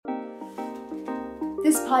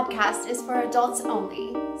This podcast is for adults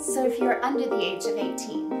only, so if you're under the age of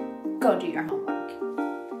 18, go do your homework.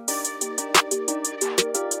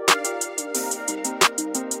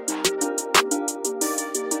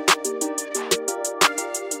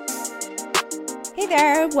 Hey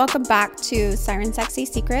there, welcome back to Siren Sexy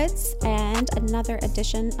Secrets and another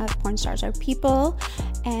edition of Porn Stars Are People.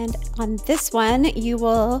 And on this one, you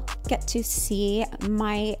will get to see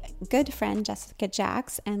my good friend Jessica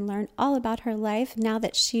Jax and learn all about her life now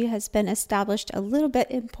that she has been established a little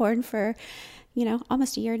bit in porn for,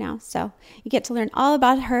 almost a year now. So you get to learn all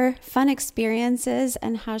about her fun experiences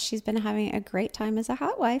and how she's been having a great time as a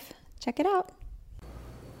hot wife. Check it out.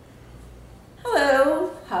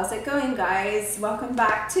 Hello, how's it going, guys? Welcome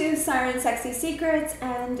back to Siren Sexy Secrets,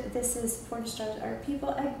 and this is Porn Stars Are People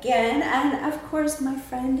again. And of course, my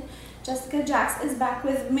friend Jessica Jax is back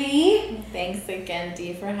with me. Thanks again,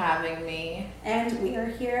 Dee, for having me. And we are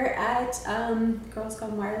here at Girls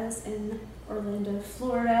Gone Wireless in Orlando,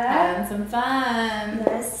 Florida. Having some fun.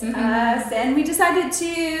 Yes, and we decided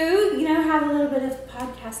to, have a little bit of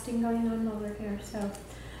podcasting going on while we're here, so...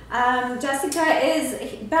 Jessica is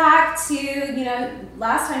back to,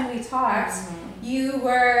 last time we talked, you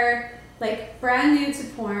were like brand new to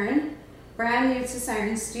porn, brand new to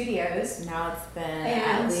Siren Studios. Now it's been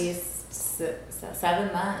at least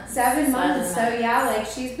 7 months. 7 months. So yeah, like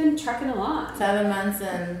she's been trucking along. 7 months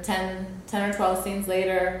and 10 or 12 scenes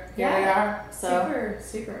later, here we are. So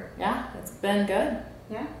super. Yeah, it's been good.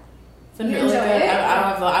 Yeah. It's been really good.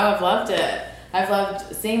 I've loved it. I've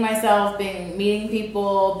loved seeing myself, meeting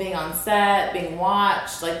people, being on set, being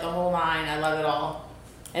watched, like the whole nine. I love it all.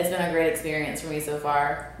 It's been a great experience for me so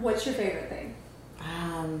far. What's your favorite thing?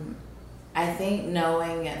 I think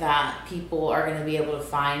knowing that people are going to be able to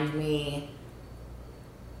find me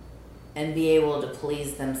and be able to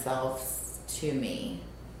please themselves to me.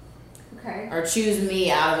 Okay. Or choose me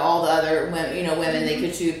out of all the other women they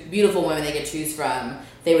could choose, beautiful women they could choose from.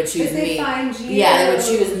 They would choose me. Find you, they would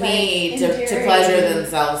choose me to pleasure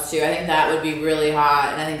themselves too. I think that would be really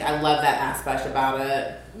hot, and I think I love that aspect about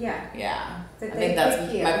it. Yeah. Yeah. I think that's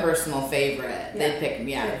my personal favorite. Yeah. They pick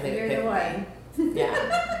me. Yeah, they You're pick the one. me.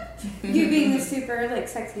 Yeah. You being the super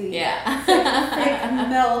sexy. Yeah. thick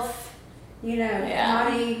MILF,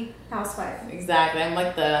 naughty housewife. Exactly. I'm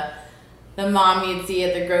like the mom you'd see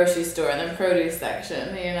at the grocery store in the produce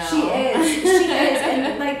section, She is.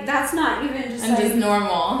 And that's not even just just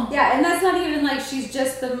normal. Yeah, and that's not even she's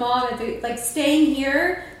just the mom staying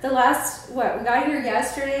here we got here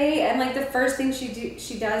yesterday, and the first thing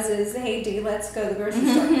she does is, hey Dee, let's go to the grocery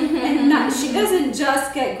store. And she doesn't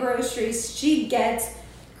just get groceries, she gets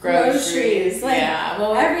groceries.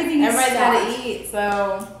 Everything is everybody's gotta eat,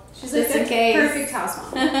 so she's just like in case. Perfect house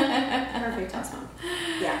mom. Perfect house mom.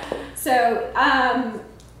 Yeah. So,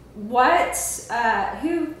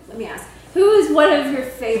 let me ask, who is one of your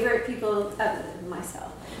favorite people, other than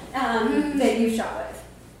myself, that you shot with?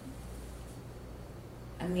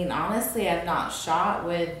 I mean, honestly, I've not shot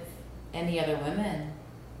with any other women.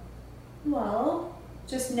 Well,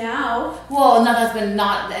 just now. Well,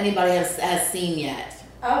 not anybody has seen yet.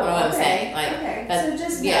 Oh, you know what I'm saying? Okay. So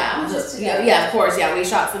just now, just today. Yeah, of course. Yeah, we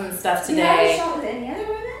shot some stuff today. You haven't shot with any other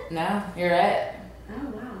women? No, you're right.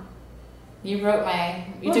 Oh wow. You broke my.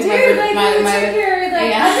 You took took your my other virginity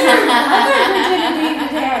today.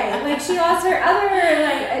 She lost her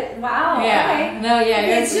other wow. Yeah. Okay. No,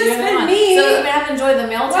 yeah. It's just been me. So we have enjoyed the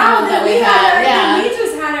male talent that we had. Yeah. We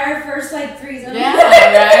just had our first threesome. Yeah.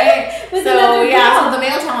 Right. So the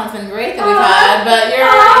male talent's been great that we've had, but you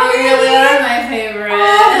really are my favorite.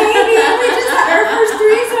 Oh baby, we just had our first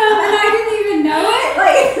threesome and I didn't even know it.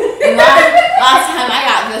 Last time I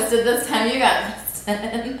got fisted, this time you got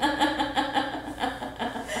fisted.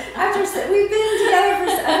 We've been together for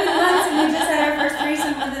 7 months and we just had our first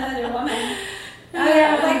threesome with another woman.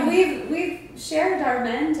 We've shared our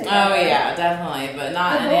men together. Oh yeah, definitely, but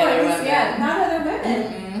not any other women. Yeah, not other women.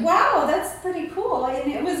 Mm-hmm. Wow, that's pretty cool.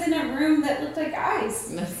 And it was in a room that looked like ice.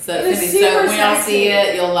 So it's gonna be so when y'all see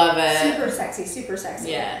it, you'll love it. Super sexy.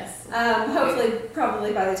 Yes. Hopefully,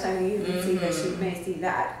 probably by the time you see this, you may see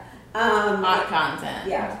that. Hot content.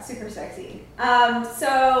 Yeah, super sexy.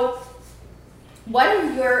 So, what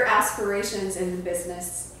are your aspirations in the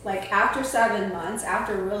business? After 7 months,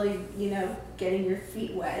 after really, getting your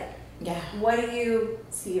feet wet. Yeah. What do you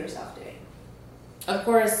see yourself doing? Of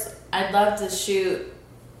course, I'd love to shoot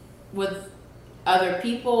with other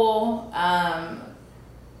people,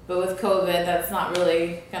 but with COVID, that's not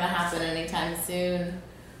really going to happen anytime soon.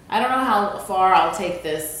 I don't know how far I'll take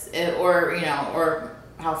this, or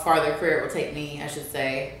how far the career will take me, I should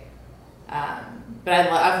say. But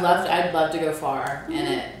I'd love to go far in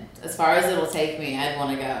it. As far as it'll take me, I'd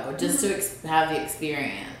want to go just to have the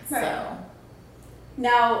experience. Right. So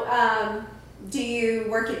Now, do you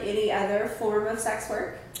work in any other form of sex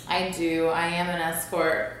work? I do. I am an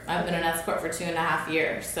escort. I've been an escort for 2.5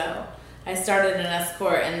 years. So I started an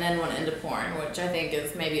escort and then went into porn, which I think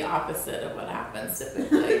is maybe opposite of what happens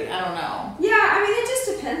typically. I don't know. Yeah, I mean, it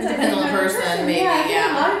just depends. It depends on the person, maybe. Yeah, I think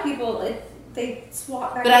yeah. a lot of people, they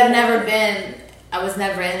swap back. But I've never been. I was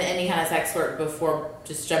never in any kind of sex work before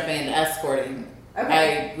just jumping into escorting.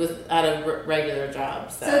 Okay. I was at a regular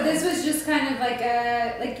job. So this was just kind of like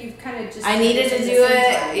you've kind of just. I needed to do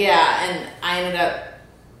it, yeah, and I ended up.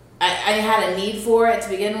 I had a need for it to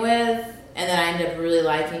begin with, and then I ended up really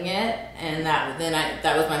liking it, and that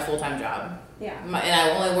was my full-time job. Yeah. And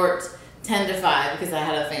I only worked 10 to 5 because I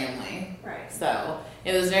had a family. Right. So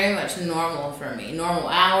it was very much normal for me. Normal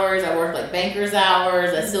hours. I worked like banker's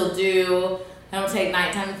hours. I still do. I don't take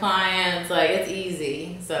nighttime clients. Like, it's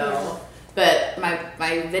easy. So, yeah. But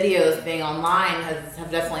my videos being online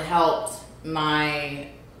have definitely helped my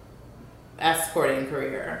escorting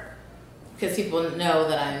career. Because people know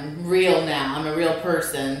that I'm real now. I'm a real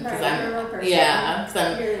person. Right, I'm you're a real person. Yeah,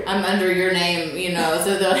 because I'm under your name, you know.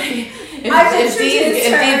 So if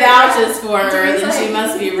Dee vouches for her, then she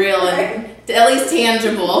must be real and at least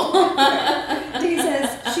tangible. Dee says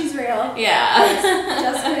she's real. Yeah. Yes,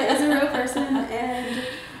 Jessica is a real person, and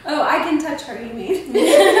I can touch her. You mean?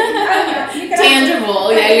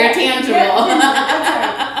 Tangible. Yeah, you're tangible. Yeah, that's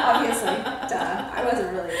right. Obviously, duh. I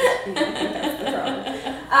wasn't really. That's the problem.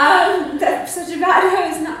 That's such a bad. I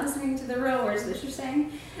was not listening to the real words that you're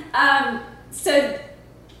saying. So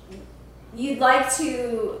you'd like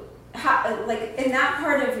to like in that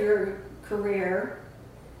part of your career,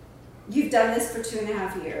 you've done this for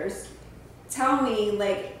 2.5 years. Tell me,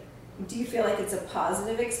 like, do you feel like it's a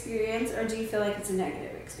positive experience or do you feel like it's a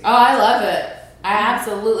negative experience? Oh, I love it. I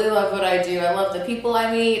absolutely love what I do. I love the people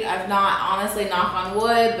I meet. I've not, honestly, knock on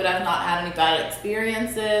wood, but I've not had any bad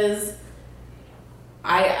experiences.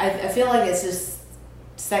 I feel like it's just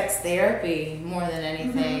sex therapy more than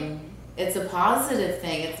anything. Mm-hmm. It's a positive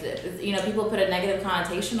thing. It's you know, people put a negative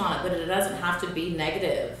connotation on it, but it doesn't have to be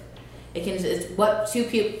negative. It's what two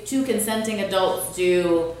consenting adults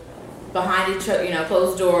do behind each other, you know,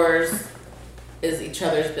 closed doors is each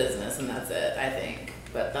other's business, and that's it, I think.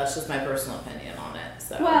 But that's just my personal opinion on it.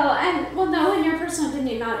 So. No, in your personal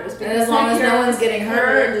opinion matters. And as long as no one's getting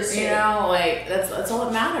hurt, you know, like that's all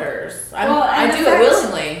that matters. I do it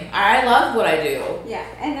willingly. I love what I do. Yeah,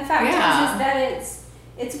 and the fact is that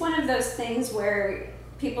it's one of those things where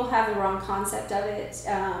people have the wrong concept of it.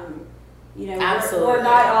 You know, we're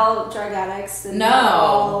not all drug addicts, and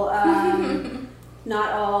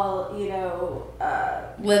not all, you know,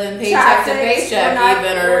 living paycheck to paycheck,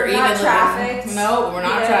 we're not trafficked. No, we're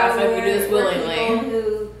not trafficked. We do this willingly. We're people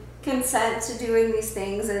who consent to doing these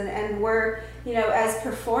things, and we're, you know, as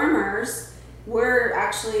performers, we're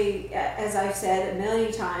actually, as I've said a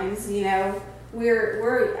million times, you know,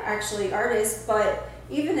 we're actually artists, but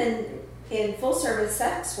even in full service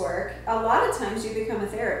sex work, a lot of times you become a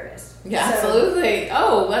therapist. Yeah, so, absolutely.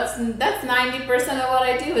 Oh, that's 90% of what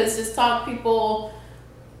I do is just talk people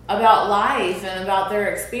about life and about their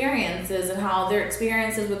experiences and how their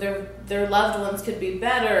experiences with their loved ones could be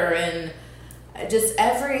better, and just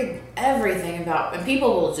everything about, and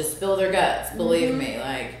people will just spill their guts, believe me,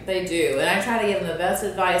 like they do. And I try to give them the best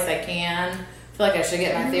advice I can. I feel like I should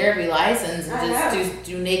get my therapy license and just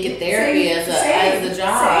do naked therapy as a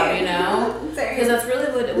job, you know, because that's really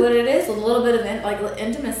what it is, with a little bit of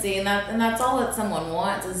intimacy, and that's all that someone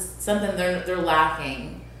wants is something they're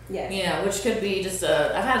lacking. Yes. You know, which could be just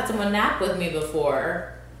I've had someone nap with me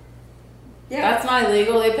before. Yeah. That's not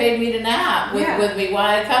illegal. They paid me to nap with me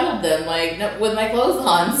while I cuddled them, like with my clothes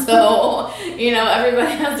on. So, you know,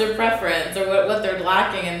 everybody has their preference or what they're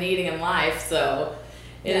lacking and needing in life. So.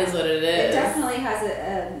 It is what it is. It definitely has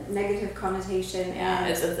a negative connotation. Yeah,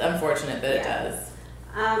 it's unfortunate, but it does.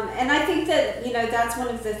 And I think that, you know, that's one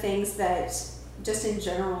of the things that just in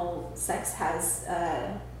general sex has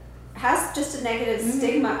just a negative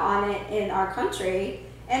stigma on it in our country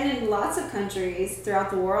and in lots of countries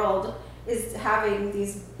throughout the world, is having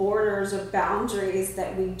these borders or boundaries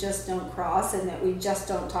that we just don't cross and that we just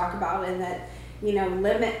don't talk about, and that, you know,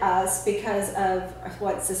 limit us because of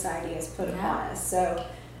what society has put upon us. So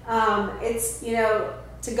it's, you know,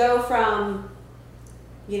 to go from,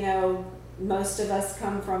 you know, most of us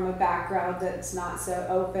come from a background that's not so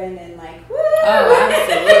open and like, woo! Oh,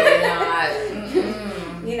 absolutely not.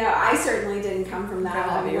 You know, I certainly didn't come from that.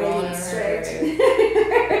 I'm way strict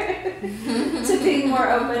to being more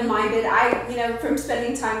open-minded. You know, from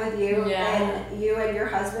spending time with you and you and your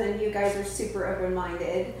husband, you guys are super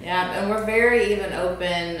open-minded. Yeah, and we're very even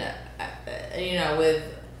open, you know, with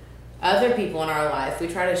other people in our life. We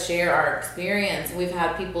try to share our experience. We've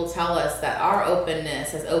had people tell us that our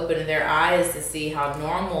openness has opened their eyes to see how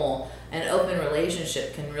normal an open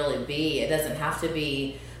relationship can really be. It doesn't have to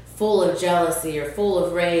be full of jealousy or full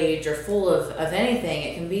of rage or full of anything.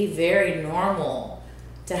 It can be very normal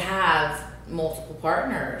to have multiple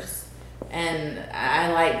partners. And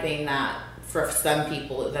I like being that for some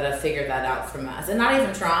people that have figured that out from us. And not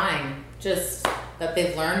even trying, just that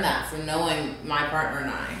they've learned that from knowing my partner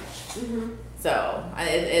and I. Mm-hmm. So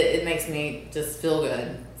it makes me just feel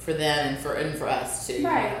good for them and for us too.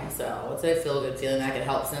 Right. You know? So it's a feel good feeling that I could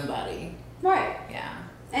help somebody. Right. Yeah.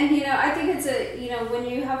 And you know, I think it's when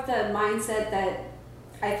you have the mindset that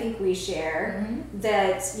I think we share,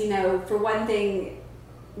 that, you know, for one thing,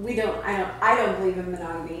 I don't believe in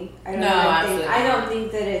monogamy. I don't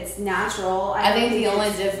think that it's natural. I think the only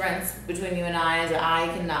difference between you and I is that I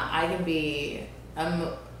can be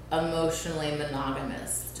emotionally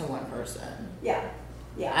monogamous to one person. Yeah.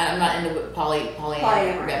 Yeah. I'm not into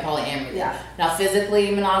polyamory. Yeah. Now,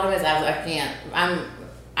 physically monogamous, I can't.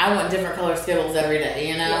 I want different color Skittles every day.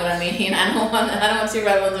 You know what I mean? I don't want 2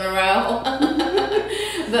 red ones in a row.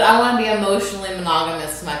 But I want to be emotionally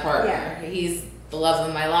monogamous to my partner. Yeah. He's the love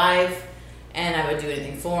of my life, and I would do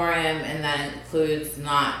anything for him, and that includes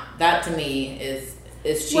that to me is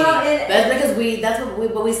cheating. Well, that's because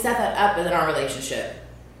we set that up in our relationship.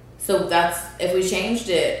 So if we changed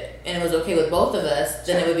it and it was okay with both of us,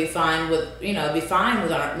 then it would be fine with,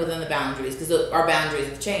 within the boundaries, because our boundaries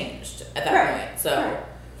have changed at that point. So,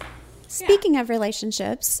 speaking of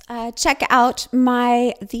relationships, check out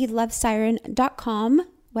my thelovesiren.com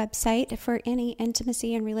website for any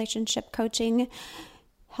intimacy and relationship coaching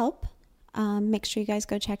help. Make sure you guys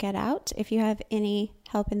go check it out. If you have any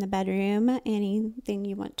help in the bedroom, anything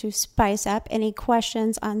you want to spice up, any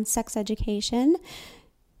questions on sex education,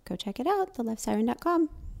 go check it out, thelovesiren.com.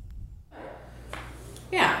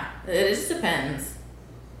 Yeah, it just depends.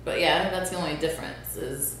 But yeah, that's the only difference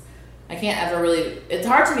is I can't ever really, it's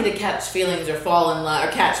hard for me to catch feelings or fall in love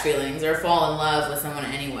with someone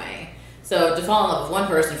anyway. So to fall in love with one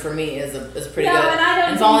person for me is pretty good.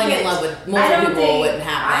 And falling in love with multiple people wouldn't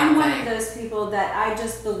happen. I'm one of those people that I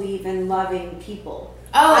just believe in loving people.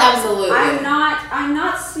 Oh, absolutely. I'm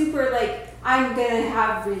not super I'm gonna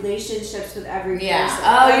have relationships with every person.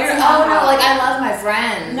 Oh, I love my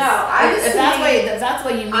friends. No, if that's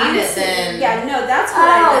what you mean it, then that's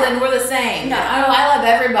what then we're the same. No, I love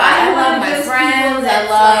everybody. I love my friends.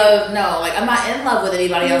 I'm not in love with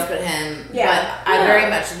anybody else but him. Yeah, but I very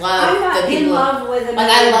much love the people. In love with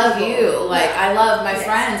I love you. I love my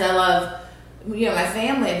friends. I love my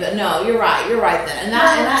family. But no, you're right. You're right then. In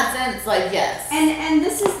that sense, yes. And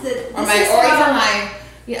this is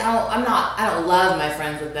I don't love my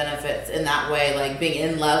friends with benefits in that way, being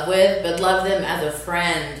in love with, but love them as a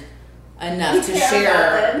friend enough to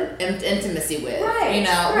share intimacy with. Right.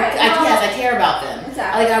 Yes, I care about them.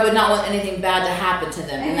 Exactly. I would not want anything bad to happen to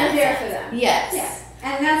them. And you're there for them. Yes.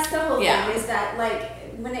 And that's the whole thing, is that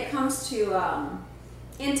when it comes to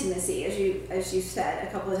intimacy, as you said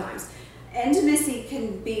a couple of times, intimacy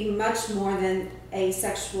can be much more than a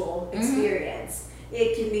sexual experience.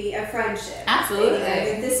 It can be a friendship. Absolutely.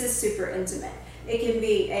 This is super intimate. It can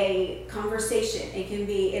be a conversation. It can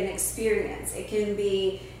be an experience. It can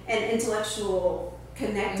be an intellectual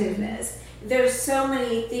connectiveness. There's so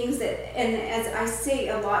many things and as I say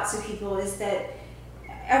a lot to people, is that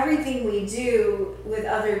everything we do with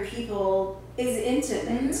other people is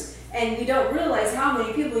intimate. And you don't realize how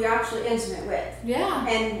many people you're actually intimate with. Yeah.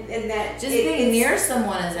 And that just being near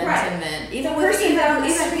someone is intimate. Right. Even the person down the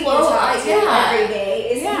street you talk to every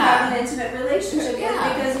day is you have an intimate relationship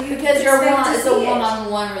with, because it's a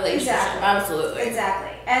one-on-one relationship. Exactly. Absolutely.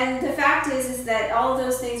 Exactly. And the fact is that all of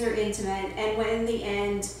those things are intimate, and when in the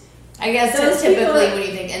end, I guess typically when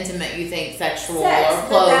you think intimate, you think sexual or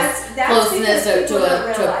closeness to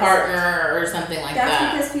a partner or something like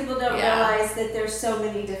that. That's because people don't realize that there's so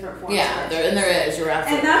many different forms. Yeah, there is. You're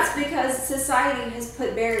absolutely. And that's because society has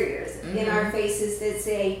put barriers in our faces that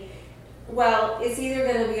say, well, it's either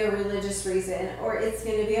going to be a religious reason, or it's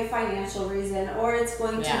going to be a financial reason, or it's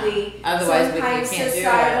going to be some kind of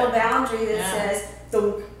societal boundary that says,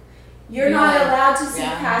 you're not allowed to see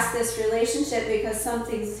past this relationship because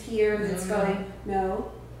something's here that's going,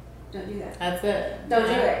 no, don't do that. That's it. Don't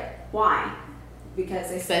do it. Why? because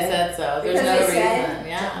they I said, said so. There's because no they reason. said,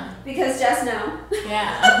 Yeah. because just no.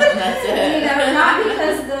 Yeah. That's it. You know, not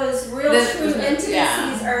because those real true intimacies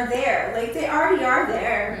yeah. are there. Like, they already are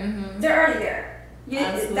there. Mm-hmm. They're already there.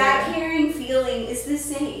 Absolutely. That caring feeling is the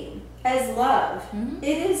same as love. Mm-hmm.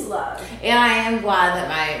 It is love. And I am glad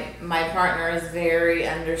that my partner is very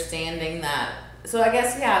understanding that. So I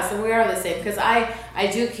guess, yeah, so we are the same, because I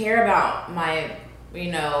do care about my,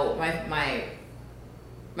 you know, my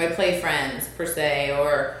play friends per se,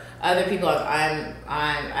 or other people I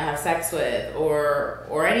have sex with,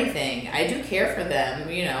 or anything. I do care for them,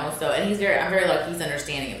 you know. So, and I'm very lucky he's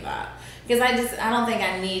understanding of that, because I don't think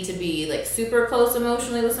I need to be like super close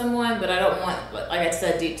emotionally with someone, but I don't want, like I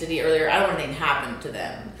said to Dee earlier, I don't want anything to happen to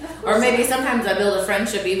them. Or maybe sometimes I build a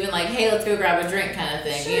friendship, even like, hey, let's go grab a drink kind of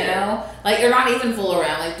thing, you know? Like, you're not even fool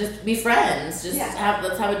around, like, just be friends. Just let's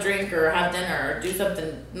have a drink or have dinner or do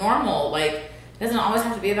something normal. Like, it doesn't always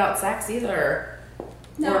have to be about sex either.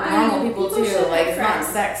 No, We're normal people too. Like, it's not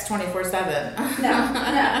sex 24/7. No.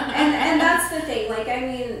 And that's the thing. Like, I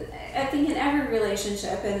mean, I think in every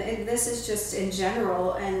relationship, and this is just in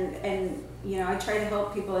general, and you know, I try to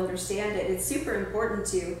help people understand it. It's super important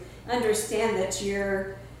to understand that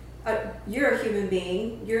you're a human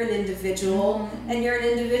being, you're an individual, and you're an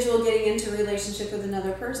individual getting into a relationship with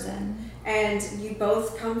another person. And you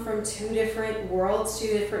both come from two different worlds, two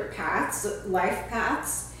different paths, life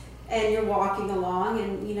paths, and you're walking along,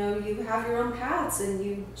 and you know, you have your own paths, and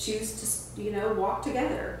you choose to, you know, walk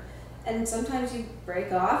together. And sometimes you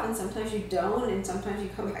break off, and sometimes you don't, and sometimes you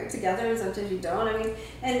come back together, and sometimes you don't. I mean,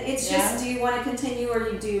 and it's just, do you want to continue or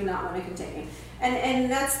you do not want to continue?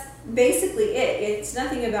 And that's basically it. It's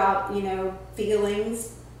nothing about, you know,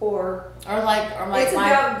 feelings or like it's my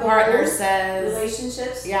about partner goals, says,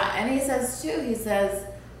 relationships. Yeah, and he says too. He says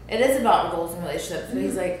it is about goals and relationships. But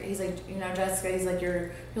he's like, you know, Jessica. He's like, you're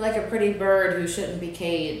like a pretty bird who shouldn't be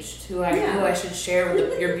caged. Who I should share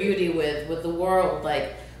your beauty with the world.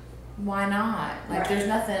 Like, why not? Like, there's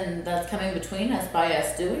nothing that's coming between us by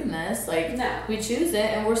us doing this. Like, we choose it,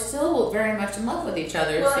 and we're still very much in love with each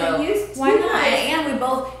other. Well, so why not? And we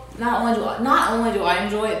both. Not only do I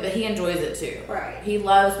enjoy it, but he enjoys it too. Right. He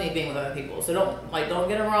loves me being with other people. So don't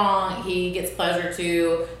get him wrong. He gets pleasure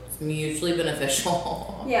too. It's mutually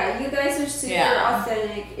beneficial. Yeah, you guys are super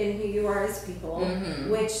authentic in who you are as people,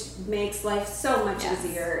 which makes life so much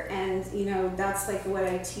easier. And you know, that's like what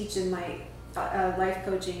I teach in my life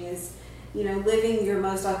coaching is, you know, living your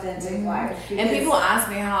most authentic life. And people ask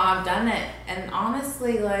me how I've done it, and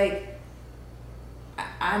honestly, like,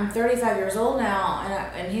 I'm 35 years old now,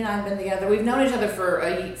 and he and I have been together. We've known each other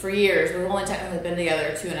for years. We've only technically been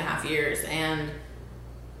together 2.5 years, and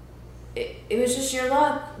it was just sheer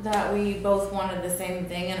luck that we both wanted the same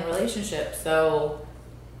thing in a relationship. So,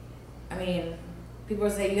 I mean, people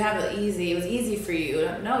say you have it easy. It was easy for you.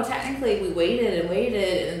 No, technically we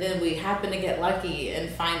waited, and then we happened to get lucky and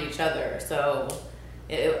find each other. So,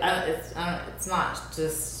 it's not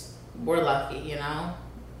just we're lucky, you know,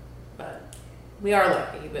 but. We are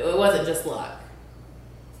lucky, but it wasn't just luck.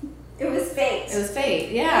 It was fate. It was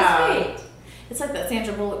fate, yeah. It was fate. It's like that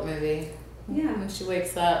Sandra Bullock movie. Yeah. When she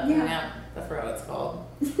wakes up. Yeah. I forgot what it's called.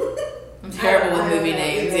 I'm terrible with movie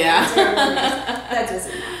names, That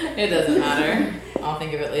doesn't matter. It doesn't matter. I'll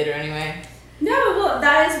think of it later anyway. No, well,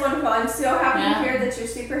 that is wonderful. I'm so happy to hear that you're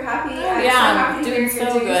super happy. I'm doing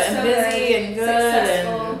so good and busy and good.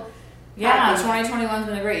 Successful. And yeah, 2021's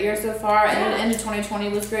been a great year so far, and the end of 2020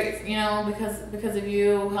 was great, you know, because of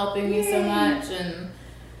you helping me so much, and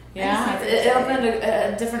it opened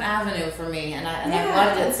a different avenue for me, and I've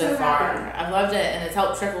loved it so far. I've loved it, and it's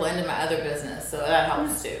helped trickle into my other business, so that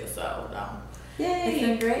helps too. So it's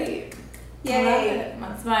been great. Yay!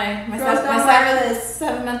 That's my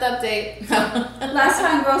 7-month update. Last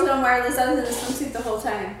time, Girls Gone Wireless, I was in a swimsuit the whole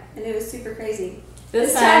time, and it was super crazy.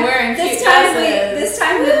 This time wearing cute dresses. This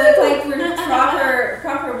time we look like we're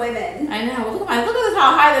proper women. I know. Look at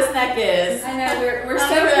how high this neck is. I know. We're so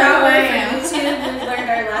proud of YouTube. We've learned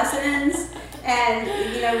our lessons,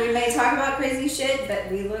 and you know, we may talk about crazy shit, but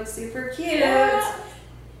we look super cute. Yeah.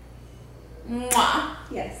 Mwah.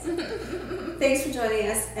 Yes. Thanks for joining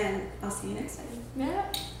us, and I'll see you next time.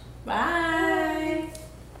 Yeah. Bye.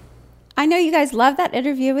 I know you guys love that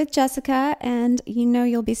interview with Jessica, and you know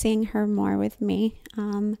you'll be seeing her more with me.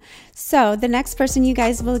 So the next person you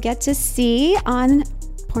guys will get to see on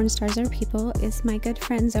Porn Stars Are People is my good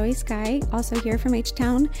friend Zoe Sky, also here from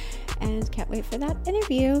H-Town, and can't wait for that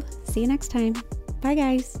interview. See you next time. Bye,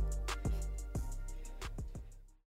 guys.